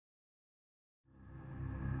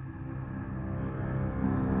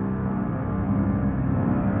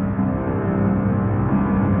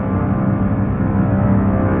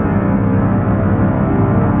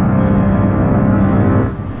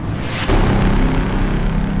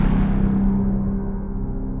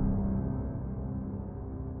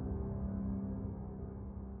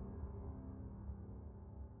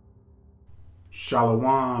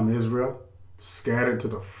Shalom, Israel, scattered to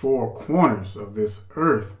the four corners of this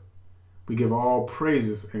earth. We give all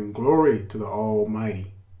praises and glory to the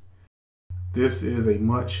Almighty. This is a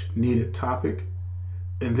much needed topic,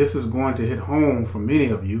 and this is going to hit home for many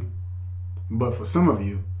of you, but for some of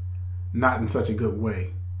you, not in such a good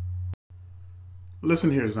way.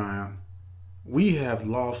 Listen here, Zion. We have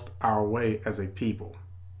lost our way as a people.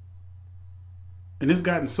 And it's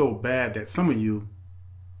gotten so bad that some of you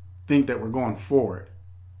think that we're going forward,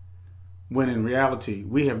 when in reality,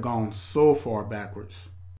 we have gone so far backwards.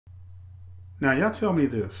 Now, y'all tell me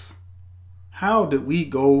this. How did we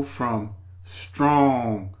go from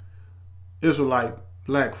strong Israelite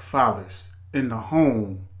black fathers in the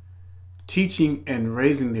home, teaching and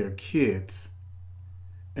raising their kids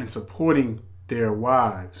and supporting their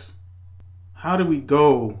wives? How did we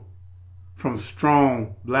go from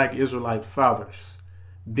strong black Israelite fathers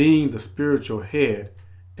being the spiritual head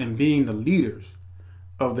and being the leaders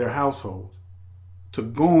of their households to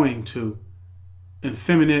going to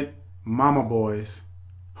effeminate mama boys,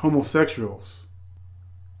 homosexuals?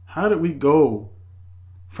 How did we go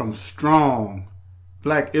from strong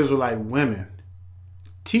black Israelite women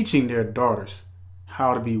teaching their daughters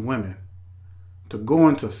how to be women to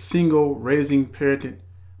going to single raising parenting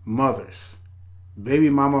mothers, baby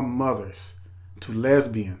mama mothers, to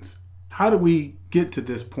lesbians? How did we get to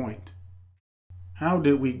this point? How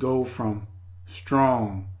did we go from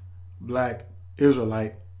strong black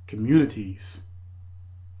Israelite communities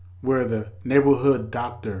where the neighborhood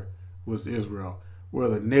doctor was Israel, where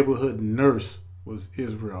the neighborhood nurse was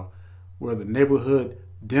Israel, where the neighborhood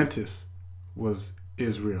dentist was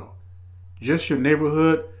Israel, just your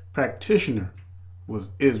neighborhood practitioner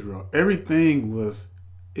was Israel, everything was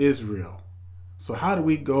Israel? So how do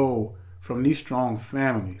we go from these strong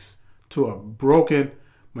families to a broken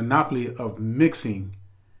monopoly of mixing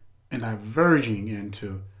and diverging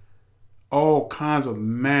into all kinds of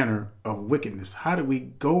manner of wickedness? How do we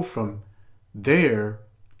go from there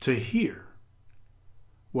to here?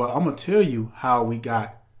 Well, I'm going to tell you how we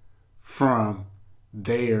got from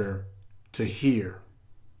there to here.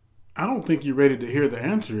 I don't think you're ready to hear the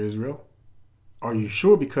answer, Israel. Are you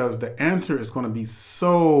sure? Because the answer is going to be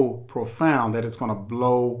so profound that it's going to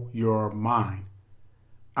blow your mind.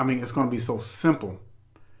 I mean, it's going to be so simple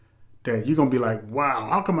that you're going to be like, wow,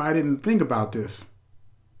 how come I didn't think about this?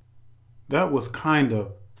 That was kind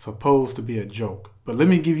of supposed to be a joke, but let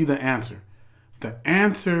me give you the answer. The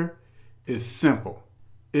answer is simple.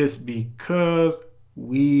 It's because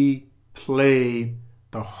we played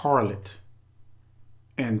the harlot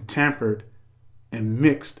and tampered and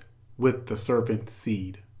mixed with the serpent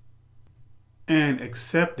seed and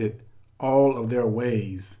accepted all of their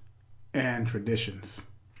ways and traditions.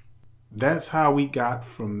 That's how we got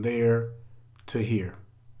from there to here.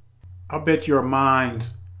 I bet your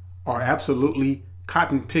minds are absolutely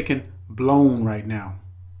cotton picking blown right now.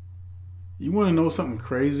 You want to know something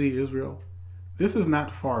crazy, Israel? This is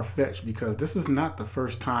not far-fetched, because this is not the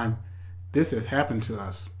first time this has happened to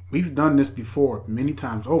us. We've done this before many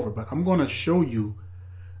times over, but I'm going to show you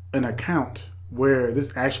an account where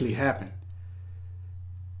this actually happened.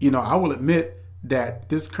 You know, I will admit that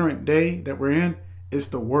this current day that we're in is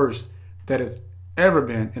the worst that it's ever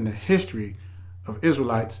been in the history of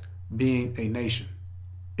Israelites being a nation.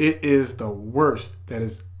 It is the worst that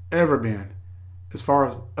has ever been as far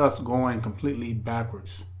as us going completely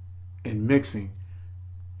backwards and mixing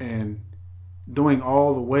and doing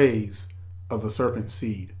all the ways of the serpent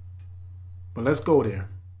seed. But let's go there.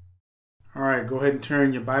 All right, go ahead and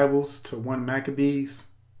turn your Bibles to 1 Maccabees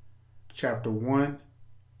chapter 1,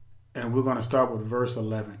 and we're going to start with verse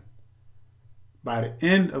 11. By the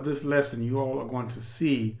end of this lesson, you all are going to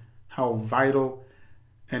see how vital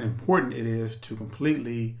and important it is to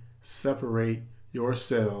completely separate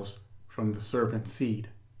yourselves from the serpent seed.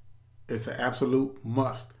 It's an absolute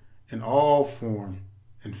must in all form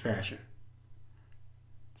and fashion.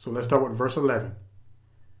 So let's start with verse 11.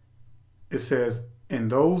 It says, in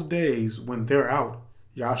those days when they're out,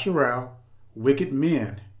 Yasharal, wicked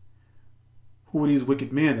men. Who are these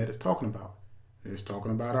wicked men that it's talking about? It's talking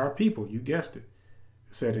about our people. You guessed it.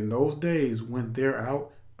 It said, in those days when they're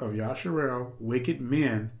out of Yasharal, wicked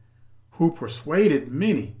men who persuaded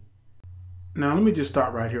many. Now, let me just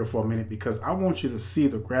stop right here for a minute, because I want you to see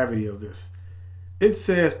the gravity of this. It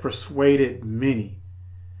says persuaded many.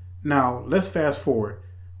 Now, let's fast forward.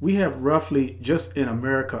 We have roughly, just in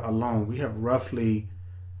America alone, we have roughly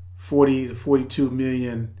 40 to 42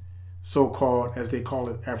 million so-called, as they call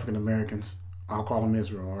it, African Americans. I'll call them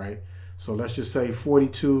Israel, all right? So let's just say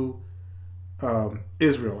 42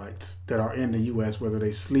 Israelites that are in the U.S., whether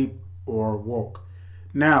they sleep or woke.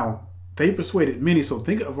 Now, They persuaded many. So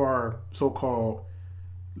think of our so-called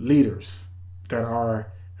leaders that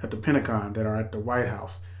are at the Pentagon, that are at the White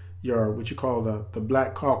House, your what you call the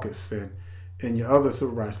Black Caucus, and your other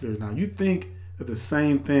civil rights leaders. Now you think of the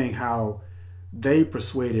same thing, how they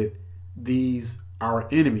persuaded these our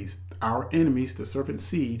enemies, the serpent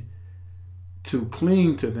seed, to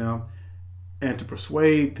cling to them and to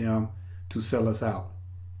persuade them to sell us out.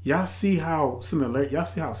 Y'all see how similar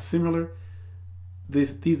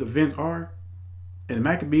these events are? In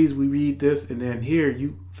Maccabees, we read this, and then here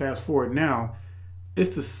you fast forward now,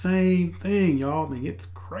 it's the same thing, y'all, and it's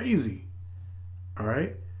crazy. All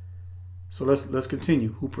right. So let's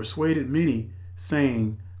continue. Who persuaded many,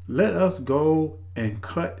 saying, "Let us go and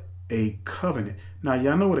cut a covenant." Now,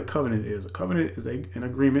 y'all know what a covenant is. A covenant is an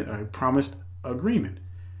agreement, a promised agreement.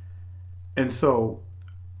 And so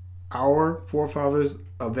our forefathers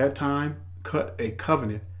of that time cut a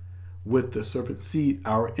covenant with the serpent seed,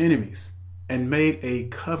 our enemies, and made a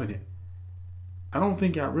covenant. I don't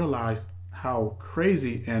think y'all realize how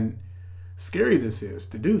crazy and scary this is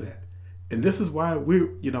to do that. And this is why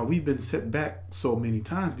we've been set back so many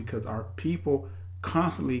times, because our people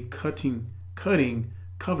constantly cutting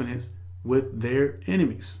covenants with their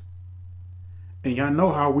enemies. And y'all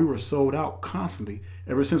know how we were sold out constantly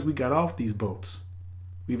ever since we got off these boats.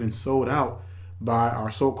 We've been sold out by our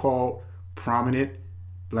so-called prominent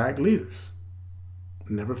black leaders.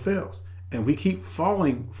 It never fails. And we keep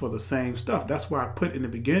falling for the same stuff. That's why I put in the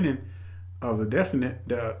beginning of the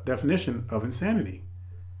definition of insanity.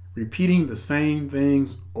 Repeating the same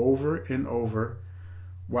things over and over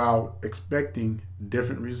while expecting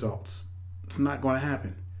different results. It's not going to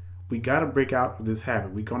happen. We got to break out of this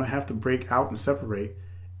habit. We're going to have to break out and separate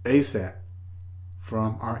ASAP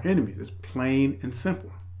from our enemies. It's plain and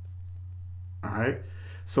simple. All right.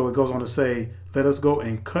 So it goes on to say, let us go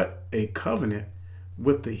and cut a covenant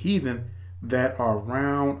with the heathen that are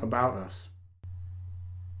round about us.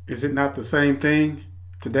 Is it not the same thing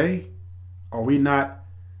today? Are we not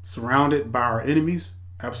surrounded by our enemies?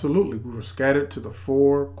 Absolutely. We were scattered to the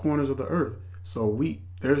four corners of the earth. So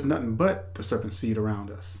there's nothing but the serpent seed around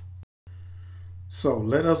us. So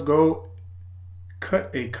let us go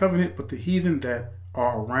cut a covenant with the heathen that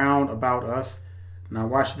are around about us. Now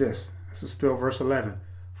watch this. This is still verse 11.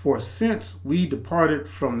 For since we departed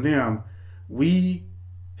from them, we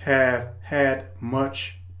have had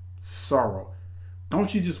much sorrow.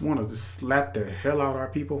 Don't you just want to just slap the hell out of our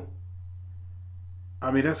people?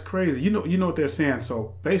 I mean, that's crazy. You know what they're saying.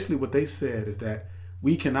 So basically what they said is that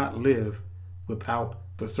we cannot live without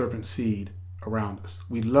the serpent seed around us.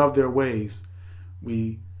 We love their ways.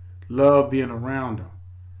 We love being around them.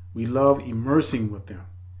 We love immersing with them.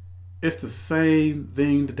 It's the same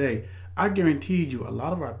thing today. I guarantee you a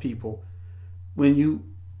lot of our people,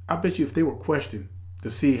 I bet you if they were questioned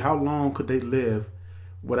to see how long could they live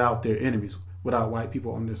without their enemies, without white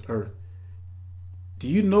people on this earth, do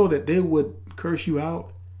you know that they would curse you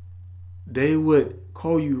out? They would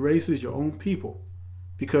call you racist, your own people,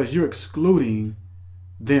 because you're excluding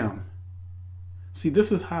them. See,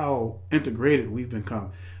 this is how integrated we've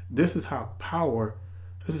become. This is how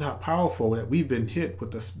powerful that we've been hit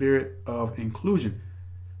with the spirit of inclusion.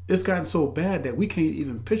 It's gotten so bad that we can't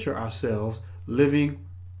even picture ourselves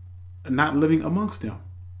not living amongst them.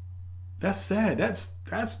 That's sad. That's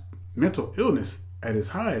mental illness at its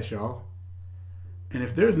highest, y'all. And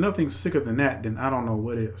if there's nothing sicker than that, then I don't know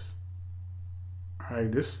what is. All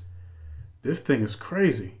right, this thing is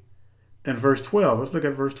crazy. And verse 12, let's look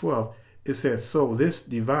at verse 12. It says, so this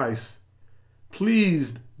device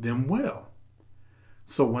pleased them well.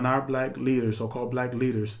 So when our black leaders, so-called black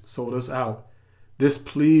leaders, sold us out, this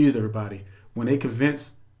pleased everybody. When they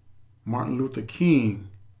convinced Martin Luther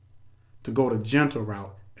King to go the gentle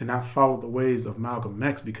route and not follow the ways of Malcolm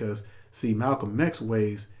X, because, see, Malcolm X's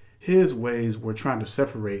ways, his ways were trying to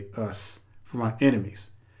separate us from our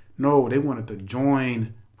enemies. No, they wanted to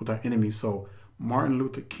join with our enemies. So Martin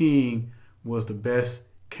Luther King was the best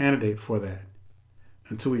candidate for that,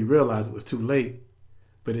 until we realized it was too late.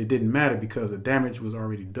 But it didn't matter because the damage was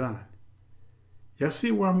already done. Y'all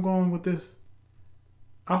see where I'm going with this?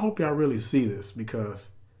 I hope y'all really see this,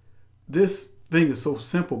 because this thing is so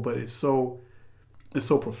simple, but it's so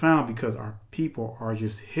profound, because our people are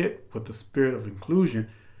just hit with the spirit of inclusion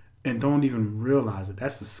and don't even realize it.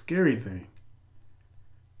 That's the scary thing.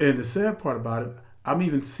 And the sad part about it, I'm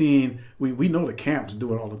even seeing, we know the camps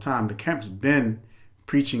do it all the time. The camps been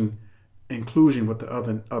preaching inclusion with the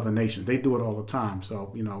other nations. They do it all the time.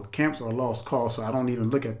 So, camps are a lost cause. So I don't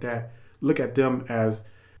even look at them as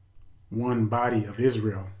one body of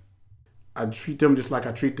Israel. I treat them just like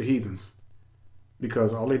I treat the heathens.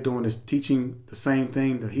 because all they're doing is teaching the same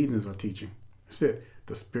thing the heathens are teaching. That's it,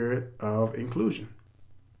 the spirit of inclusion.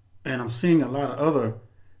 And I'm seeing a lot of other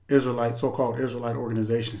Israelite, so-called Israelite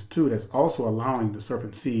organizations too, that's also allowing the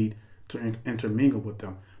serpent seed to intermingle with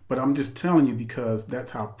them. But I'm just telling you because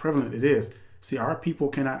that's how prevalent it is. See, our people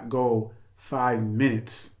cannot go 5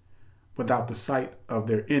 minutes without the sight of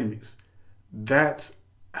their enemies. That's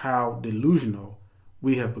how delusional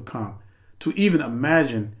we have become. To even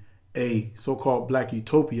imagine a so-called black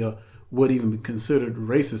utopia would even be considered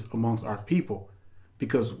racist amongst our people,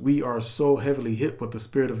 because we are so heavily hit with the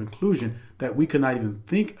spirit of inclusion that we cannot even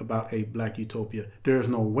think about a black utopia. There is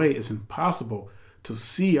no way. It's impossible to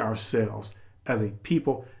see ourselves as a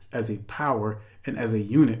people, as a power, and as a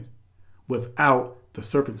unit without the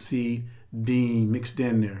serpent seed being mixed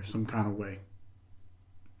in there some kind of way.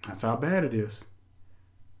 That's how bad it is.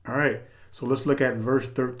 All right, so let's look at verse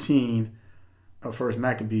 13 of 1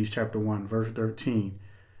 Maccabees chapter 1, verse 13.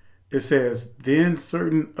 It says, then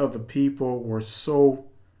certain of the people were so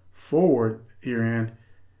forward herein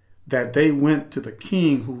that they went to the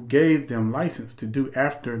king, who gave them license to do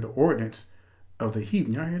after the ordinance of the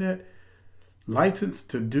heathen. Y'all hear that? License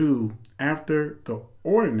to do after the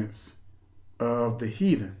ordinance of the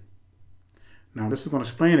heathen. Now, this is going to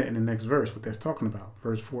explain it in the next verse, what that's talking about.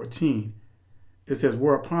 Verse 14. It says,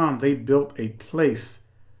 whereupon they built a place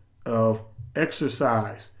of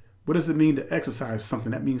exercise. What does it mean to exercise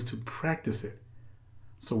something? That means to practice it.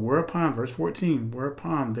 So whereupon, verse 14,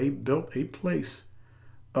 whereupon they built a place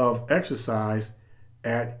of exercise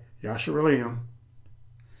at Yasharaleim.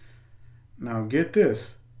 Now get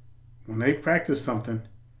this. When they practice something,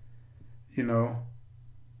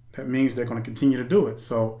 that means they're going to continue to do it.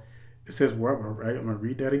 So it says, right, I'm going to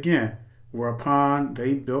read that again. Whereupon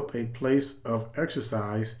they built a place of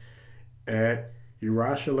exercise at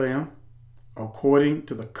Yerushalayim, according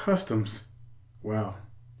to the customs. Wow.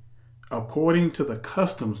 According to the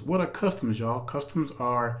customs. What are customs, y'all? Customs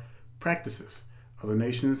are practices. Other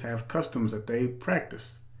nations have customs that they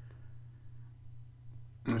practice.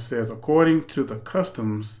 And it says, according to the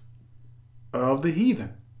customs of the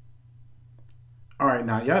heathen. All right,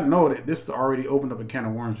 now y'all know that this already opened up a can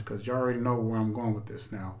of worms, because y'all already know where I'm going with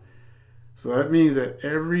this now. So that means that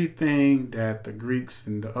everything that the Greeks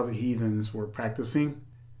and the other heathens were practicing,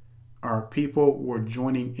 our people were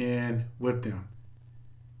joining in with them.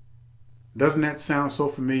 Doesn't that sound so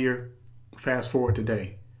familiar? Fast forward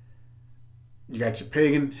today. You got your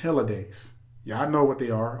pagan holidays. Y'all know what they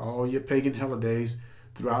are, all your pagan holidays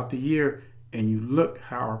throughout the year. And you look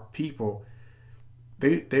how our people,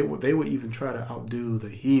 they would even try to outdo the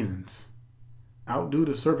heathens, outdo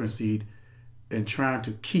the serpent seed, in trying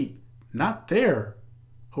to keep not their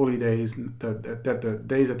holy days, the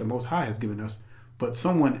days that the Most High has given us, but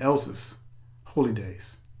someone else's holy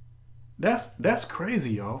days. That's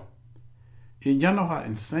crazy, y'all. And y'all know how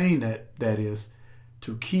insane that is,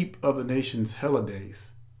 to keep other nations'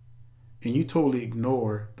 holidays, and you totally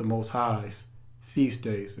ignore the Most High's feast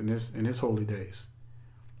days and his holy days.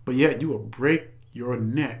 But yet you will break your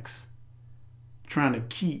necks trying to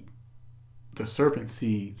keep the serpent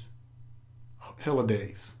seeds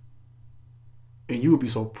holidays. And you would be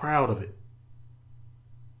so proud of it.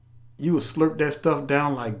 You would slurp that stuff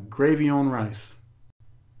down like gravy on rice.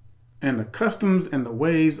 And the customs and the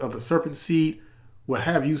ways of the serpent seed will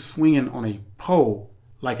have you swinging on a pole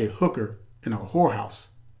like a hooker in a whorehouse.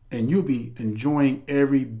 And you'll be enjoying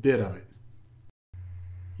every bit of it.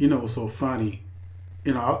 It's so funny.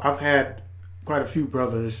 I've had quite a few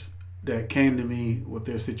brothers that came to me with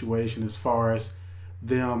their situation as far as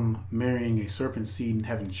them marrying a serpent seed and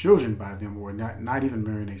having children by them, or not even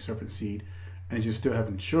marrying a serpent seed and just still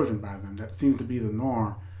having children by them. That seems to be the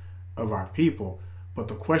norm of our people. But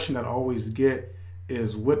the question that I always get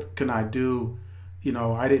is, what can I do?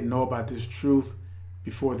 I didn't know about this truth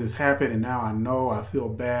before this happened, and now I know, I feel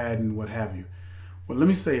bad, and what have you. Well, let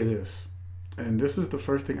me say this, and this is the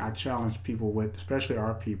first thing I challenge people with, especially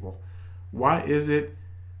our people. Why is it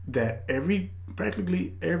that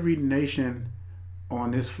practically every nation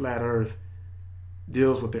on this flat earth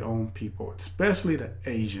deals with their own people, especially the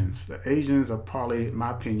Asians? The Asians are probably, in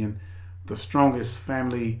my opinion, the strongest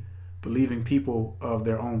family believing people of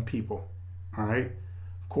their own people. All right.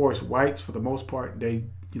 Of course, whites, for the most part, the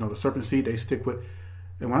serpent seed they stick with.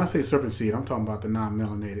 And when I say serpent seed, I'm talking about the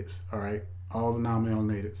non-melanateds. All right. All the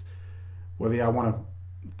non-melanateds. Whether y'all want to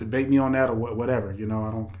debate me on that or whatever,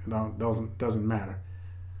 doesn't matter.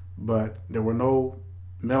 But there were no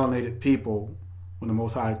melanated people when the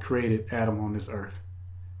Most High created Adam on this earth.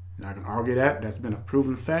 And I can argue that. That's been a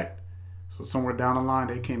proven fact. So somewhere down the line,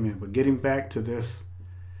 they came in. But getting back to this,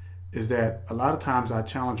 is that a lot of times I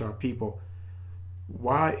challenge our people,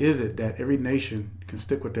 Why is it that every nation can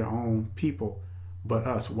stick with their own people but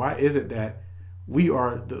us? Why is it that we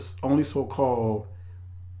are the only so-called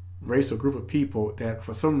race or group of people that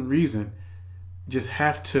for some reason just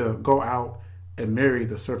have to go out and marry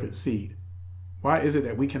the serpent seed? Why is it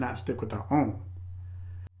that we cannot stick with our own?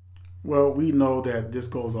 Well, we know that this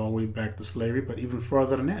goes all the way back to slavery, but even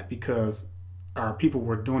further than that, because our people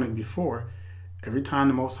were doing it before. Every time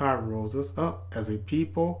the Most High rose us up as a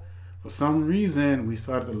people, for some reason, we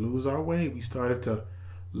started to lose our way. We started to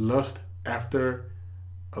lust after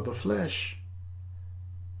the flesh.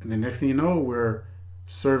 And the next thing you know, we're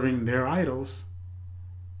serving their idols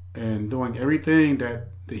and doing everything that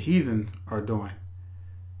the heathens are doing.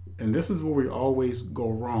 And this is where we always go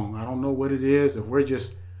wrong. I don't know what it is. If we're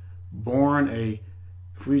just born to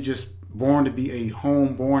be a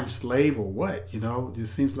home-born slave or what, it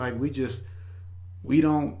just seems like we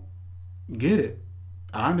don't get it.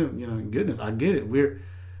 Goodness, I get it. We're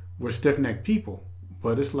stiff-necked people,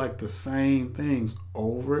 but it's like the same things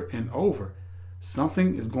over and over.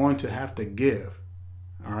 Something is going to have to give.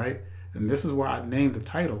 All right. And this is why I named the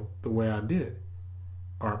title the way I did.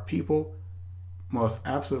 Our people must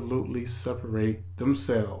absolutely separate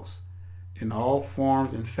themselves in all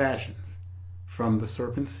forms and fashions from the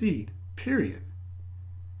serpent seed, period.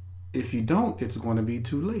 If you don't, it's going to be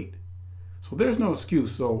too late. So there's no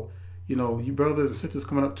excuse. So, you brothers and sisters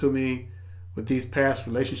coming up to me with these past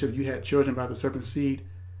relationships, you had children by the serpent seed.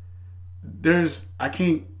 I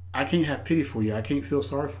can't have pity for you. I can't feel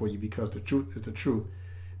sorry for you, because the truth is the truth.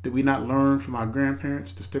 Did we not learn from our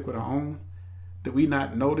grandparents to stick with our own? Did we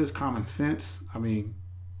not know this common sense? I mean,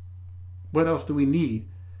 what else do we need?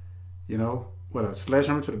 What, a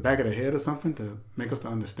sledgehammer to the back of the head or something to make us to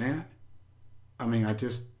understand? I mean, I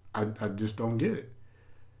just don't get it.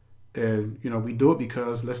 And, we do it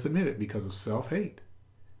because, let's admit it, because of self-hate.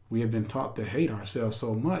 We have been taught to hate ourselves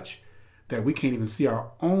so much that we can't even see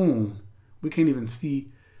our own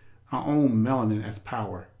melanin as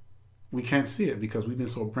power. We can't see it because we've been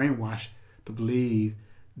so brainwashed to believe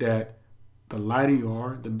that the lighter you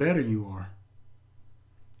are, the better you are.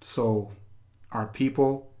 So our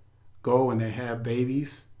people go and they have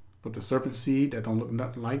babies with the serpent seed that don't look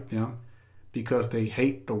nothing like them because they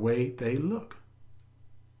hate the way they look.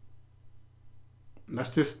 That's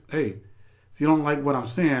just, hey, if you don't like what I'm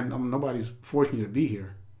saying, nobody's forcing you to be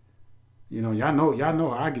here. Y'all know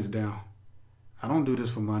how I gets down. I don't do this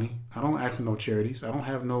for money. I don't ask for no charities. I don't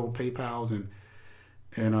have no PayPals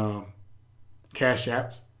and Cash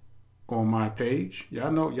Apps on my page.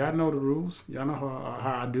 Y'all know the rules. Y'all know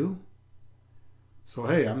how I do. So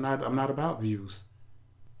hey, I'm not about views.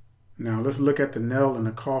 Now let's look at the nail in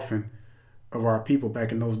the coffin of our people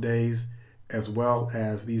back in those days, as well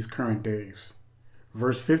as these current days.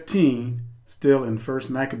 Verse 15, still in 1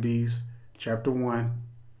 Maccabees chapter 1,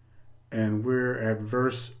 and we're at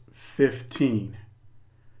verse 15.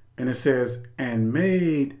 And it says, and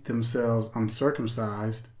made themselves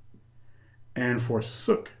uncircumcised, and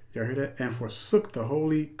forsook, y'all hear that? And forsook the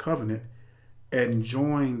holy covenant, and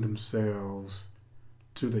joined themselves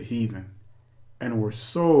to the heathen, and were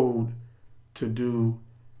sold to do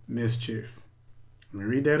mischief. Let me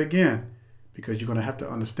read that again, because you're going to have to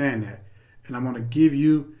understand that. And I'm going to give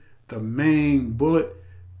you the main bullet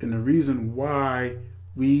and the reason why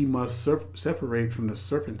we must separate from the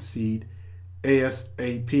serpent seed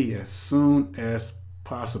ASAP, as soon as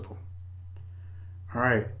possible. All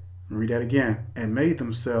right, read that again. And made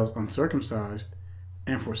themselves uncircumcised,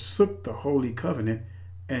 and forsook the holy covenant,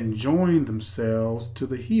 and joined themselves to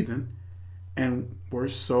the heathen, and were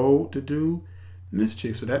sold to do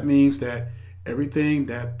mischief. So that means that everything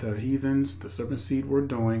that the heathens, the serpent seed, were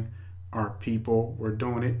doing, our people were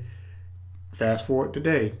doing it. Fast forward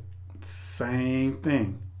today, same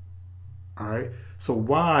thing. All right. So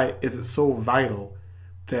why is it so vital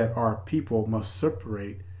that our people must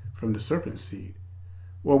separate from the serpent seed?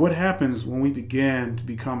 Well, what happens when we begin to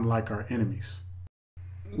become like our enemies?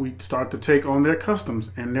 We start to take on their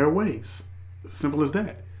customs and their ways. Simple as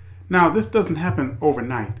that. Now, this doesn't happen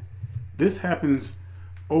overnight. This happens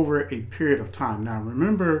over a period of time. Now,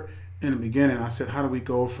 remember in the beginning, I said, how do we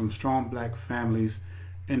go from strong black families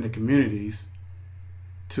in the communities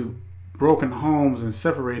to broken homes and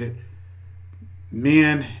separated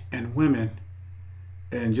men and women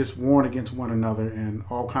and just warring against one another and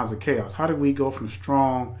all kinds of chaos? How did we go from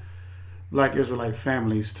strong black Israelite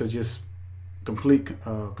families to just complete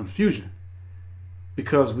confusion?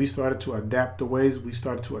 Because we started to adapt the ways, we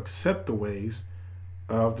started to accept the ways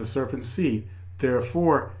of the serpent seed,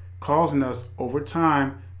 therefore causing us over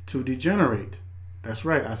time to degenerate. That's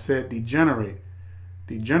right, I said degenerate.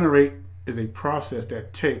 Degenerate is a process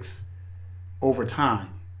that takes over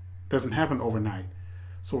time. Doesn't happen overnight.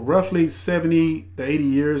 So roughly 70 to 80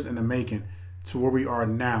 years in the making to where we are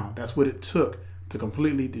now. That's what it took to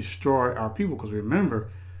completely destroy our people. Because remember,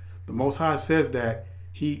 the Most High says that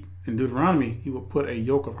he, in Deuteronomy, he will put a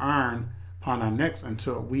yoke of iron upon our necks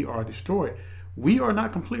until we are destroyed. We are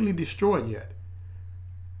not completely destroyed yet.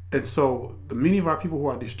 And so the many of our people who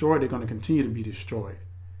are destroyed, they're going to continue to be destroyed.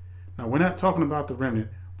 Now, we're not talking about the remnant.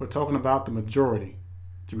 We're talking about the majority.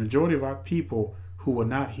 The majority of our people who will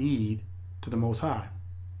not heed to the Most High.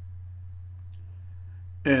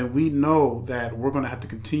 And we know that we're going to have to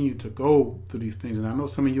continue to go through these things. And I know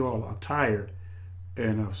some of you all are tired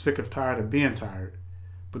and are sick of tired of being tired.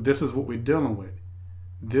 But this is what we're dealing with.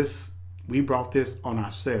 We brought this on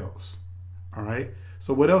ourselves. All right?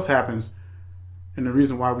 So what else happens? And the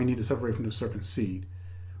reason why we need to separate from the serpent seed.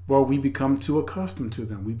 Well, we become too accustomed to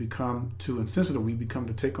them. We become too insensitive. We become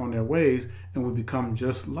to take on their ways, and we become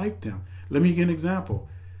just like them. Let me give you an example.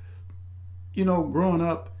 Growing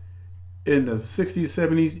up in the 60s,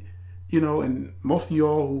 70s, and most of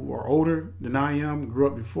y'all who are older than I am, grew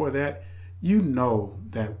up before that, you know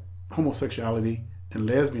that homosexuality and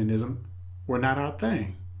lesbianism were not our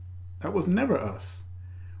thing. That was never us.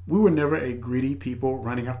 We were never a greedy people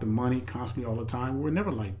running after money constantly all the time. We were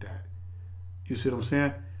never like that. You see what I'm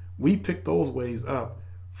saying? We picked those ways up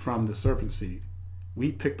from the serpent seed.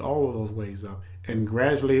 We picked all of those ways up. And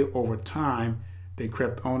gradually over time, they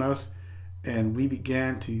crept on us, and we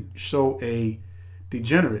began to show a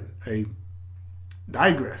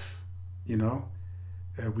digress, and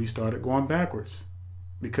we started going backwards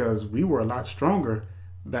because we were a lot stronger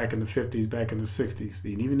back in the 50s, back in the 60s,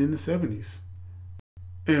 and even in the 70s.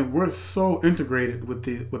 And we're so integrated with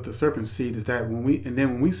the serpent seed is that when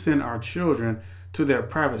we send our children to their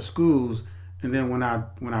private schools, and then when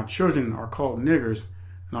our children are called niggers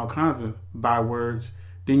and all kinds of bywords,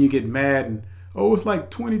 then you get mad and, oh, it's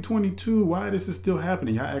like 2022. Why this is still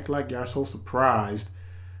happening? Y'all act like y'all so surprised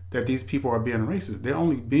that these people are being racist. They're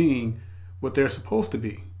only being what they're supposed to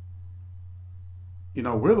be.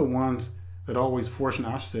 We're the ones that always forcing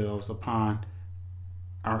ourselves upon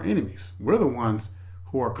our enemies. We're the ones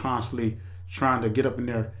who are constantly trying to get up in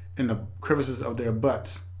the crevices of their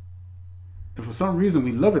butts. And for some reason,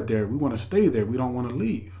 we love it there. We want to stay there. We don't want to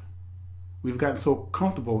leave. We've gotten so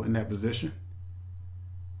comfortable in that position.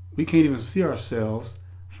 We can't even see ourselves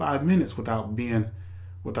 5 minutes without being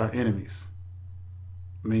with our enemies.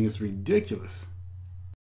 I mean, it's ridiculous.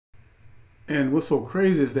 And what's so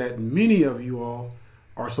crazy is that many of you all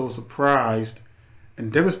are so surprised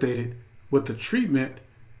and devastated with the treatment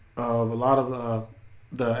of a lot of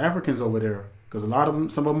the Africans over there. Because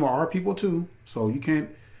some of them are our people too. So you can't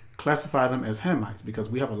classify them as Hamites because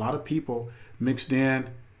we have a lot of people mixed in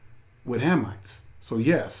with Hamites. So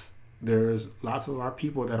yes, there's lots of our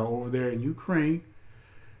people that are over there in Ukraine.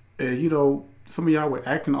 And some of y'all were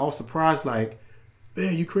acting all surprised like,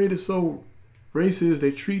 man, Ukraine is so racist.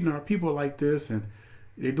 They treating our people like this and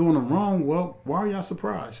they're doing them wrong. Well, why are y'all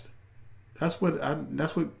surprised? That's what I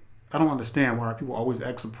don't understand, why people always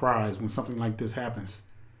act surprised when something like this happens.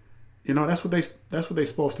 That's what they're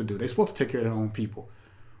supposed to do. They're supposed to take care of their own people.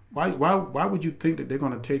 Why would you think that they're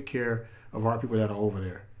going to take care of our people that are over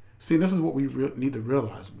there? See, this is what we need to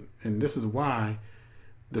realize. And this is why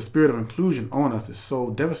the spirit of inclusion on us is so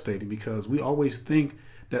devastating, because we always think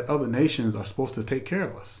that other nations are supposed to take care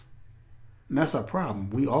of us. And that's our problem.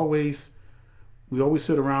 We always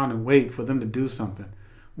sit around and wait for them to do something.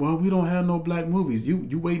 Well, we don't have no black movies.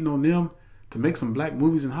 You waiting on them to make some black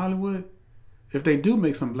movies in Hollywood? If they do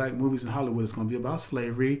make some black movies in Hollywood, it's going to be about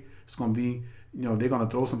slavery. It's going to be, they're going to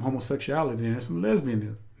throw some homosexuality in there, some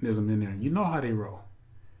lesbianism in there. You know how they roll.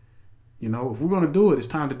 If we're going to do it, it's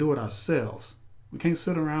time to do it ourselves. We can't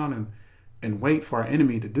sit around and wait for our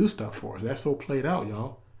enemy to do stuff for us. That's so played out,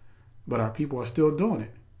 y'all. But our people are still doing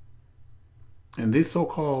it. And this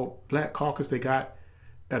so-called black caucus they got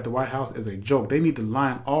at the White House is a joke. They need to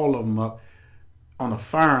line all of them up on a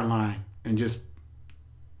firing line and just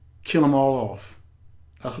kill them all off.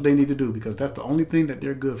 That's what they need to do, because that's the only thing that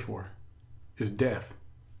they're good for, is death.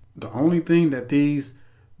 The only thing that these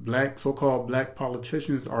so-called black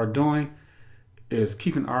politicians are doing is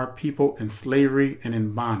keeping our people in slavery and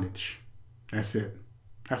in bondage. That's it.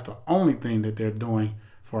 That's the only thing that they're doing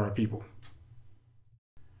for our people.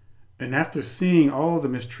 And after seeing all the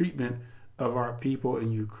mistreatment of our people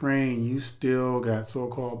in Ukraine, you still got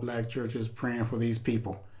so-called black churches praying for these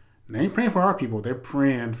people. And they ain't praying for our people. They're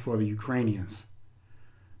praying for the Ukrainians,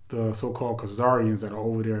 the so-called Khazarians that are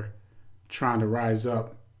over there trying to rise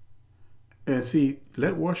up. And see,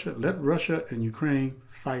 let Russia and Ukraine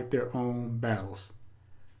fight their own battles.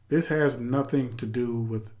 This has nothing to do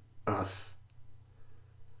with us.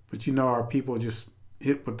 But you know, our people just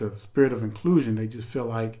hit with the spirit of inclusion. They just feel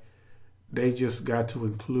like they just got to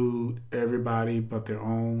include everybody but their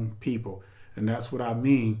own people. And that's what I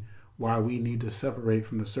mean why we need to separate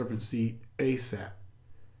from the serpent seed ASAP.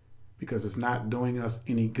 Because it's not doing us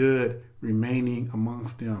any good remaining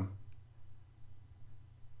amongst them.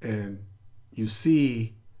 And you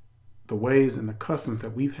see the ways and the customs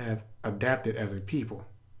that we've have adapted as a people.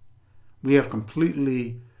 We have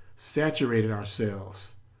completely saturated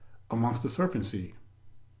ourselves amongst the serpent seed.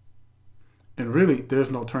 And really, there's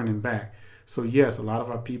no turning back. So yes, a lot of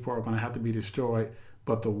our people are going to have to be destroyed,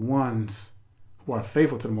 but the ones who are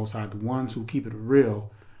faithful to the Most High, the ones who keep it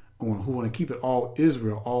real, who want to keep it all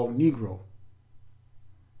Israel, all Negro,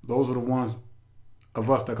 those are the ones of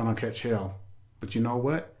us that are going to catch hell. But you know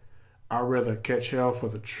what? I'd rather catch hell for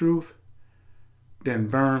the truth than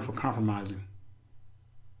burn for compromising.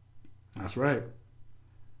 That's right.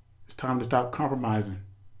 It's time to stop compromising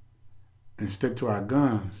and stick to our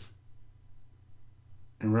guns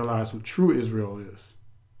and realize who true Israel is.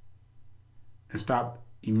 And stop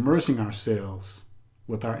immersing ourselves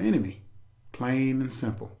with our enemy. Plain and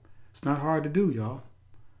simple. It's not hard to do, y'all.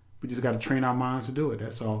 We just got to train our minds to do it.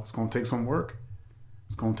 That's all. It's going to take some work.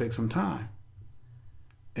 It's going to take some time.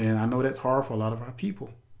 And I know that's hard for a lot of our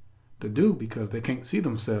people to do because they can't see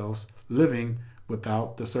themselves living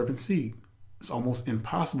without the serpent seed. It's almost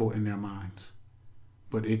impossible in their minds.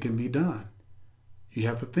 But it can be done. You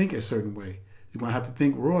have to think a certain way. You're going to have to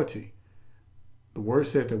think royalty. The word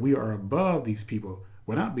says that we are above these people.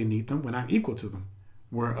 We're not beneath them. We're not equal to them.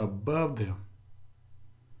 We're above them.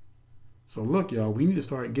 So look, y'all, we need to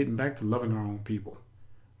start getting back to loving our own people.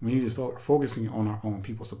 We need to start focusing on our own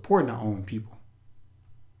people, supporting our own people.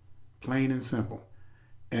 Plain and simple.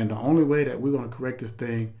 And the only way that we're going to correct this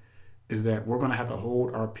thing is that we're going to have to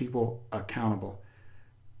hold our people accountable.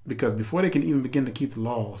 Because before they can even begin to keep the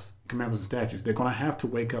laws, commandments, and statutes, they're going to have to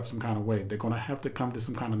wake up some kind of way. They're going to have to come to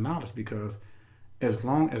some kind of knowledge because as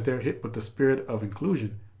long as they're hit with the spirit of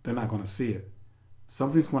inclusion, they're not going to see it.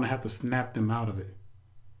 Something's going to have to snap them out of it.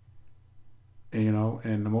 And, you know,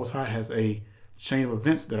 and the Most High has a chain of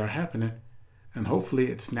events that are happening, and hopefully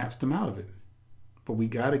it snaps them out of it. But we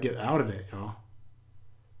got to get out of that, y'all.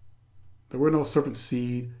 There were no serpent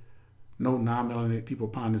seed, no non-melanated people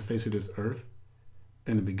upon the face of this earth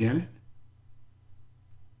in the beginning.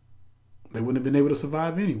 They wouldn't have been able to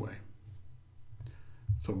survive anyway.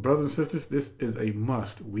 So brothers and sisters, this is a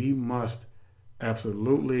must. We must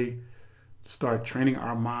absolutely start training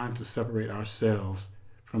our mind to separate ourselves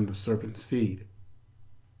from the serpent seed.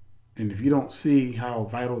 And if you don't see how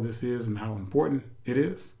vital this is and how important it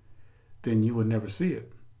is, then you will never see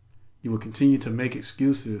it. You will continue to make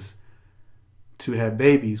excuses to have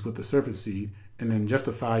babies with the serpent seed and then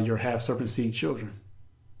justify your half serpent seed children,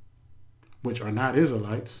 which are not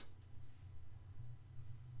Israelites.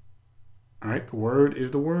 All right, the word is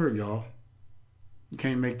the word, y'all. You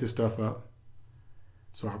can't make this stuff up.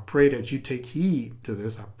 So I pray that you take heed to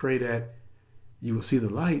this. I pray that you will see the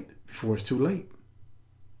light before it's too late.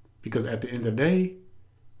 Because at the end of the day,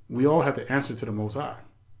 we all have to answer to the Most High.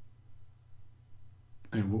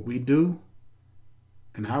 And what we do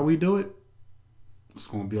and how we do it, it's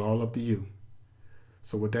going to be all up to you.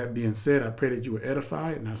 So with that being said, I pray that you were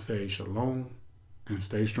edified, and I say shalom and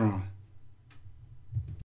stay strong.